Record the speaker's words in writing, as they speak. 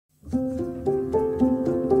Hello,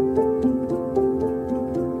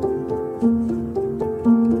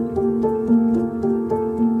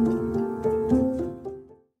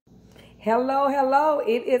 hello.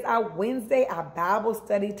 It is our Wednesday, our Bible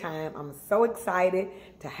study time. I'm so excited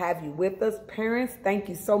to have you with us. Parents, thank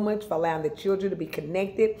you so much for allowing the children to be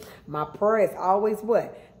connected. My prayer is always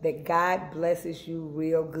what? That God blesses you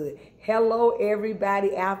real good. Hello,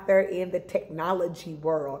 everybody out there in the technology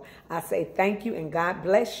world. I say thank you and God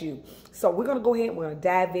bless you. So we're going to go ahead and we're going to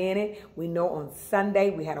dive in it. We know on Sunday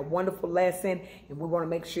we had a wonderful lesson, and we want to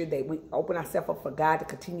make sure that we open ourselves up for God to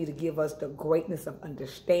continue to give us the greatness of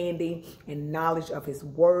understanding and knowledge of his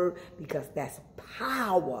word, because that's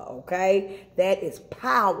power, okay? That is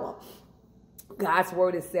power. God's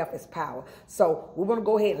word itself is power. So we're going to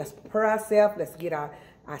go ahead. Let's prepare ourselves. Let's get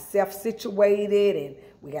ourselves situated, and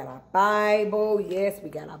we got our Bible. Yes, we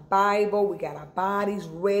got our Bible. We got our bodies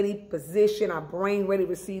ready, position, our brain ready to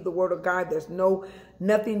receive the word of God. There's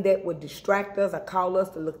nothing that would distract us or call us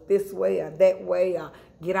to look this way or that way or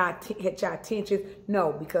catch our attention.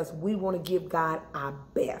 No, because we want to give God our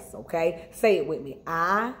best, okay? Say it with me.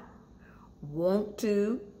 I want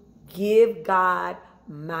to give God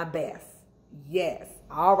my best. Yes.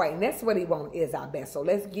 All right. And that's what he wants, is our best. So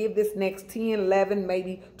let's give this next 10, 11,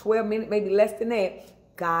 maybe 12 minutes, maybe less than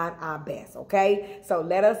that, God our best. Okay. So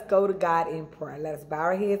let us go to God in prayer. Let us bow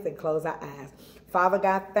our heads and close our eyes. Father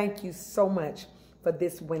God, thank you so much for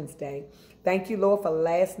this Wednesday. Thank you, Lord, for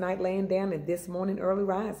last night laying down and this morning early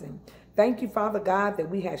rising. Thank you, Father God, that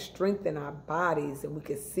we had strength in our bodies and we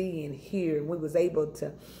could see and hear, and we was able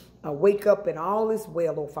to wake up and all is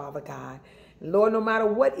well, oh Father God. Lord, no matter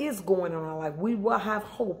what is going on in our life, we will have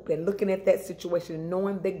hope and looking at that situation,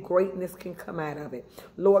 knowing that greatness can come out of it.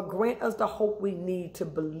 Lord, grant us the hope we need to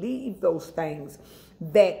believe those things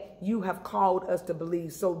that you have called us to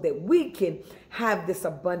believe, so that we can have this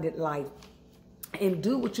abundant life and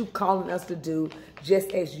do what you're calling us to do,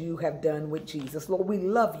 just as you have done with Jesus. Lord, we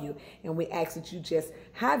love you, and we ask that you just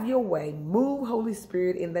have your way. Move, Holy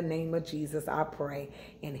Spirit, in the name of Jesus, I pray,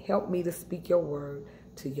 and help me to speak your word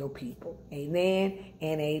to your people. Amen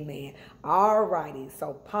and amen. All righty.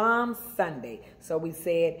 So Palm Sunday. So we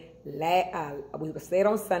said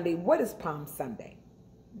on Sunday, what is Palm Sunday?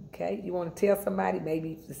 Okay. You want to tell somebody,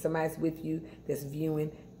 maybe if somebody's with you that's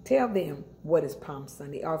viewing, tell them what is Palm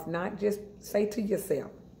Sunday. Or if not, just say to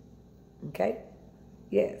yourself. Okay.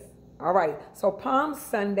 Yes. All right. So Palm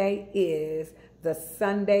Sunday is the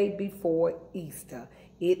Sunday before Easter.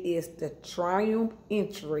 It is the triumph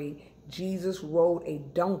entry. Jesus rode a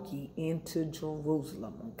donkey into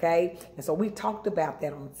Jerusalem, okay? And so we talked about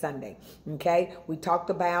that on Sunday, okay? We talked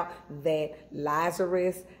about that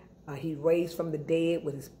Lazarus, he raised from the dead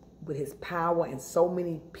with his power, and so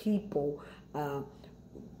many people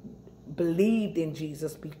believed in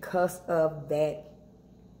Jesus because of that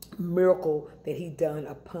miracle that he done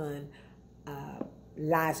upon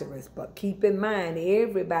Lazarus. But keep in mind,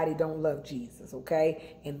 everybody don't love Jesus,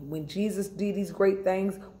 okay? And when Jesus did these great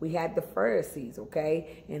things, we had the Pharisees,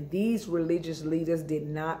 okay? And these religious leaders did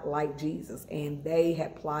not like Jesus, and they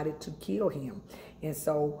had plotted to kill him. And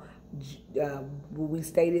so we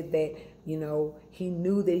stated that, you know, he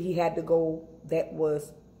knew that he had to go, that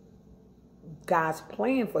was God's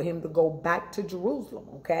plan for him to go back to Jerusalem,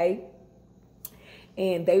 okay?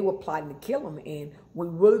 And they were plotting to kill him. And we're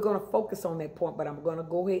really going to focus on that point, but I'm going to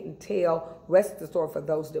go ahead and tell the rest of the story for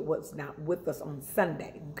those that was not with us on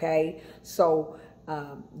Sunday, okay? So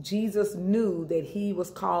Jesus knew that he was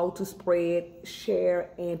called to spread,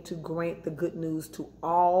 share, and to grant the good news to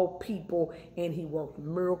all people. And he worked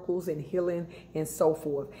miracles and healing and so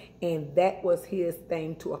forth. And that was his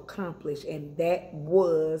thing to accomplish. And that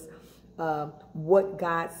was what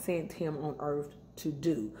God sent him on earth to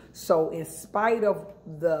do. So in spite of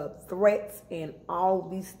the threats and all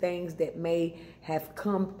these things that may have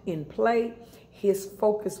come in play, his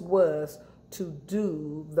focus was to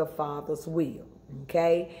do the Father's will.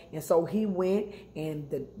 Okay, and so he went, and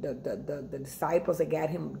the disciples, they got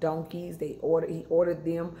him donkeys. He ordered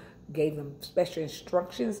them, gave them special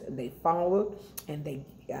instructions, and they followed, and they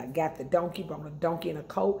got the donkey, brought a donkey and a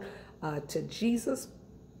coat to Jesus.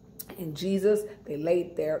 And Jesus, they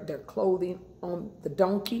laid their clothing on the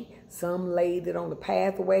donkey. Some laid it on the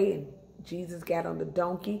pathway, and Jesus got on the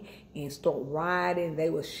donkey and started riding.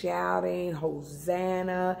 They were shouting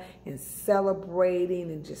Hosanna and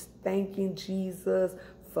celebrating and just thanking Jesus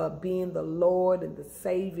for being the Lord and the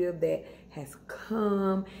Savior that has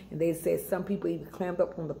come. And they said some people even climbed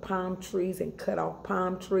up on the palm trees and cut off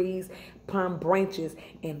palm branches,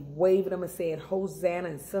 and waved them and said, Hosanna.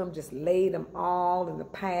 And some just laid them all in the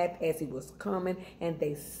path as he was coming. And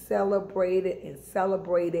they celebrated,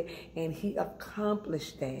 and he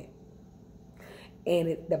accomplished that.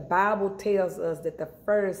 And the Bible tells us that the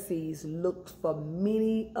Pharisees looked for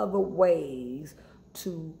many other ways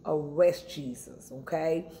to arrest Jesus,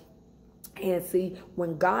 okay? And see,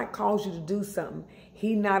 when God calls you to do something,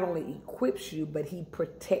 he not only equips you, but he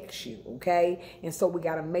protects you, okay? And so we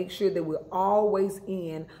got to make sure that we're always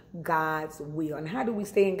in God's will. And how do we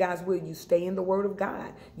stay in God's will? You stay in the word of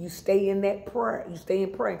God. You stay in that prayer. You stay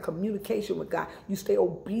in prayer and communication with God. You stay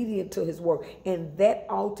obedient to his word. And that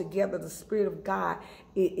altogether, the Spirit of God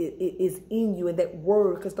is in you, and that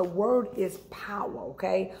word, because the word is power,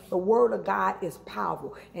 okay? The word of God is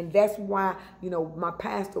powerful. And that's why, my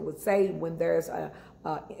pastor would say when there's a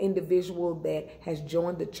individual that has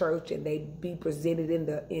joined the church and they be presented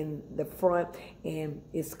in the front, and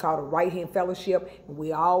it's called a right hand fellowship, and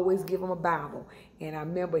we always give them a Bible. And I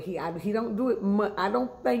remember he don't do it much.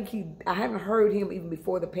 I haven't heard him even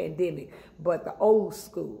before the pandemic, but the old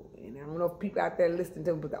school, and I don't know if people out there listening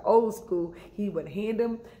to him, but the old school, he would hand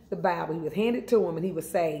him the Bible, he would hand it to him, and he would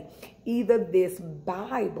say, either this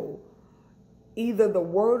Bible, either the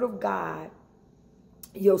word of God,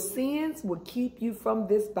 your sins will keep you from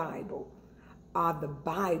this Bible, or the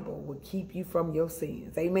Bible will keep you from your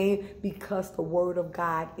sins. Amen? Because the word of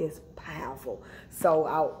God is powerful. So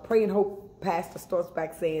I'll pray and hope Pastor starts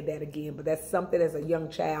back saying that again, but that's something as a young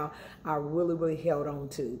child I really, really held on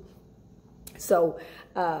to. So,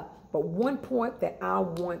 but one point that I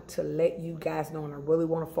want to let you guys know, and I really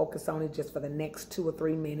want to focus on it just for the next 2 or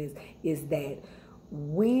 3 minutes, is that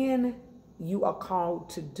when you are called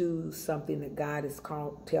to do something that God is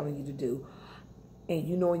telling you to do, and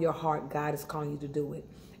you know in your heart God is calling you to do it,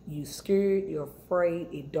 you scared, you're afraid,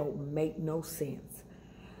 it don't make no sense.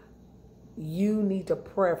 You need to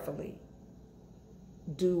prayerfully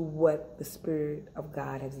do what the Spirit of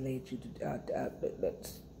God has led you to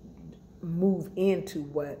move into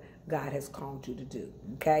what God has called you to do,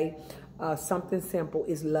 okay? Something simple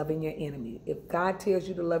is loving your enemy. If God tells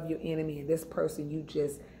you to love your enemy, and this person you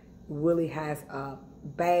just really has a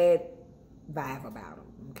bad vibe about them,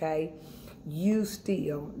 okay? You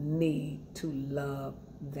still need to love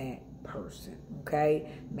that person,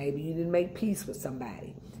 okay? Maybe you didn't make peace with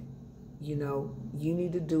somebody. You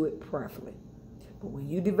need to do it prayerfully. But when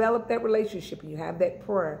you develop that relationship and you have that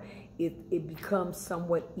prayer, it becomes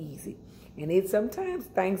somewhat easy. And it sometimes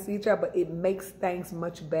thanks to each other, but it makes things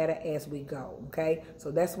much better as we go, okay? So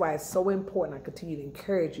that's why it's so important. I continue to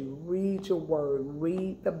encourage you, read your word,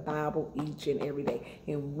 read the Bible each and every day.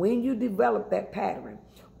 And when you develop that pattern,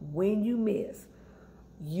 when you miss,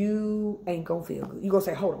 you ain't gonna feel good. You're gonna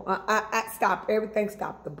say, hold on, I stop, everything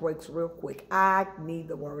stop the brakes real quick. I need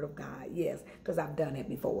the word of God, yes, because I've done it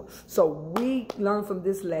before. So we learn from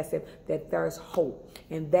this lesson that there's hope,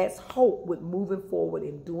 and that's hope with moving forward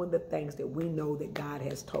and doing the things that we know that God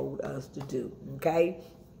has told us to do, okay?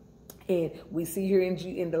 And we see here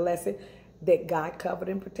in the lesson that God covered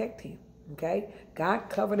and protected him, okay? God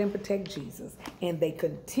covered and protected Jesus, and they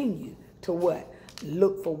continue to what?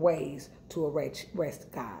 Look for ways to arrest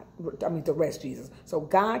Jesus. So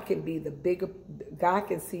God can see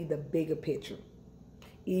the bigger picture,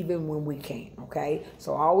 even when we can't, okay?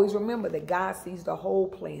 So always remember that God sees the whole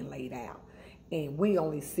plan laid out, and we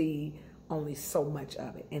only see so much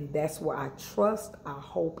of it. And that's where our trust, our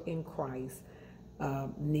hope in Christ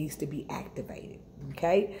needs to be activated,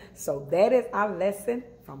 okay? So that is our lesson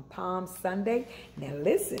from Palm Sunday. Now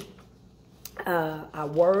listen, our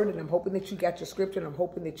word, and I'm hoping that you got your scripture, and I'm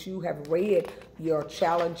hoping that you have read your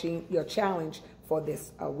challenge for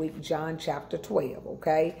this week, John chapter 12,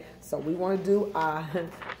 okay? So we want to do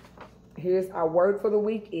here's our word for the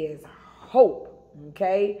week is hope,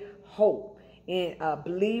 okay? Hope. And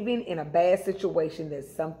believing in a bad situation that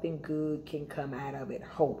something good can come out of it.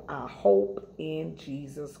 Hope. Our hope in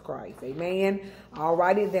Jesus Christ. Amen. All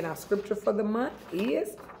righty. Then our scripture for the month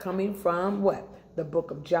is coming from what? The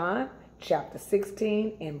book of John, chapter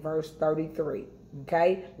 16 and verse 33.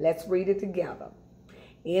 Okay, let's read it together.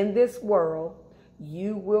 In this world,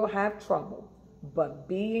 you will have trouble, but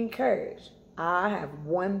be encouraged. I have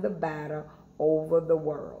won the battle over the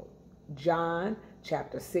world. John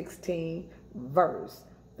chapter 16, verse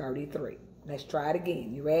 33. Let's try it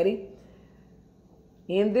again. You ready?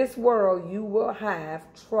 In this world, you will have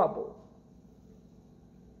trouble,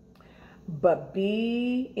 but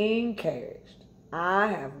be encouraged. I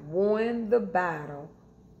have won the battle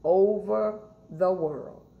over the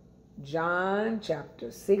world. John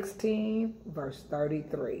chapter 16, verse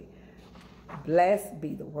 33. Blessed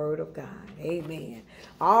be the word of God. Amen.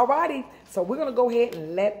 All righty. So we're going to go ahead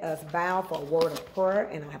and let us bow for a word of prayer.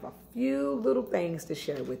 And I have a few little things to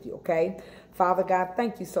share with you, okay? Father God,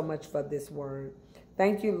 thank you so much for this word.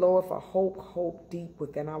 Thank you, Lord, for hope deep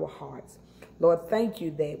within our hearts. Lord, thank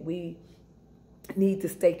you that we need to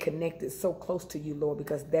stay connected so close to you, Lord,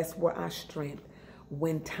 because that's where our strength,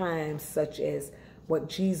 when times such as what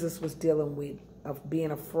Jesus was dealing with, of being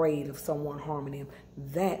afraid of someone harming him,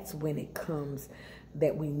 that's when it comes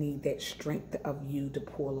that we need that strength of you to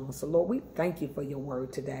pull on. So, Lord, we thank you for your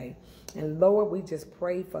word today. And, Lord, we just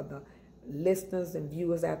pray for the listeners and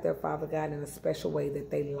viewers out there, Father God, in a special way that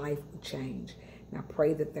their life will change. And I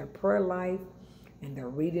pray that their prayer life and their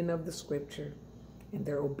reading of the scripture and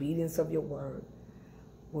their obedience of your word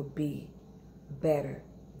will be better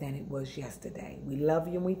than it was yesterday. We love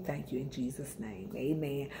you and we thank you in Jesus' name.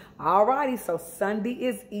 Amen. All righty. So Sunday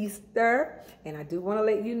is Easter. And I do want to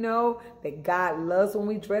let you know that God loves when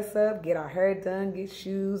we dress up, get our hair done, get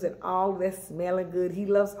shoes and all that smelling good. He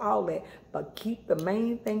loves all that. But keep the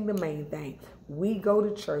main thing the main thing. We go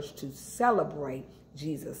to church to celebrate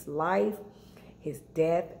Jesus' life, his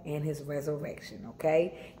death, and his resurrection.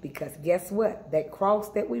 Okay? Because guess what? That cross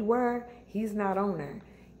that we wear, he's not on there.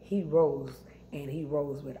 He rose. And he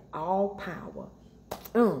rose with all power.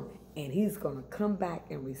 And he's going to come back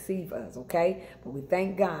and receive us, okay? But we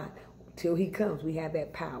thank God, till he comes, we have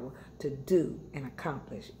that power to do and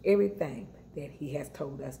accomplish everything that he has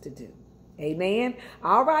told us to do. Amen?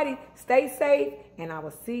 All righty. Stay safe, and I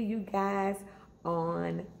will see you guys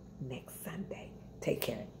on next Sunday. Take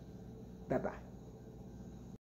care. Bye-bye.